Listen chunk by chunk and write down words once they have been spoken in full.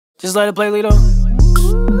Just let it play, Lito.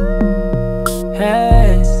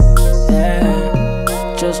 Hey,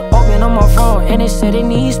 yeah. Just open up my phone and it said it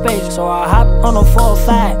needs space. So I hop on a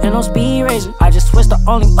 405 and on speed racer. I just switched to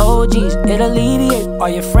only OGs, it alleviate all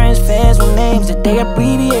your friends' fans with names that they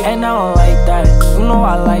abbreviate. And I don't like that, you know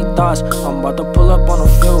I like thoughts. I'm about to pull up on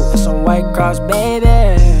a few and some white CROCS, baby.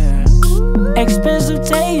 Expensive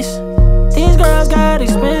taste, these girls got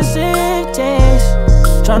expensive taste.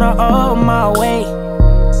 Tryna owe my way,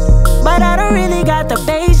 but I don't really got the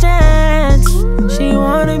patience. She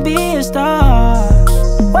wanna be a star.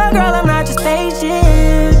 Well, girl, I'm not just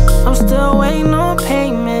patient. I'm still waiting on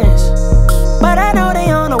payments, but I know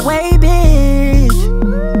they on the way, bitch.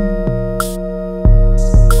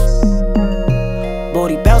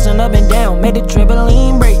 Booty bouncing up and down, made the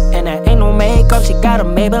trampoline break. And that ain't no makeup, she got a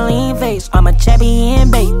Maybelline face. I'm a champion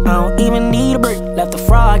bait, I don't even need a break. Left a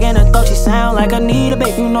frog in her throat, she sound like I need a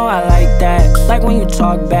bait. You know I like that, like when you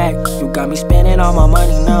talk back. You got me spending all my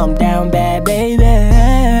money, now I'm down bad, baby.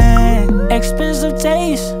 Expensive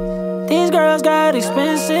taste, these girls got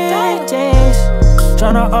expensive taste.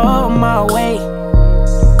 Tryna owe my way,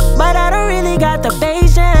 but I don't really got the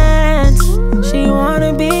patience. She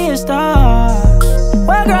wanna be a star.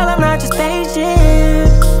 Well, girl, I'm not just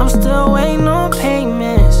patient. I'm still waiting on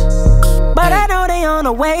payments, but I know they on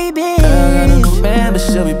the way, bitch. Girl got a new man, but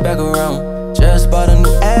she'll be back around. Just bought a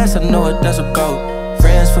new ass, I know what that's about.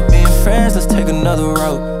 Friends for being friends, let's take another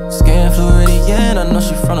route. Skin Floridian, I know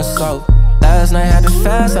she from the south. Last night happened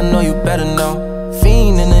fast, I know you better know.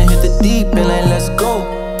 Fiendin' and hit the deep end, like let's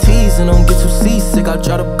go. Teasing, don't get too seasick, I'll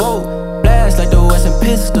draw the boat. Blast like the Western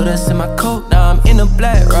pistol that's in my coat. Now I'm in a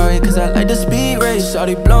black Rari, cause I like the speed race.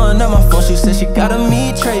 Shawty blowing up my phone, she said she gotta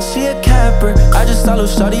meet Trey. She a capper, I just saw little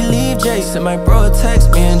shawty leave Jay. Sent my bro a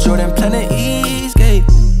text, me and Jordan planning Eastgate.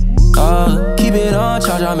 Keep it on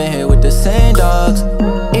charge, I'm in here with the same dogs.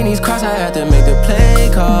 In these cross, I had to make the play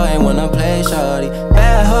call. Ain't wanna play shawty.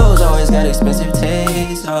 Bad hoes always got expensive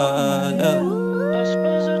taste. Yeah.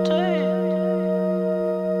 Expensive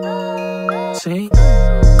taste. See?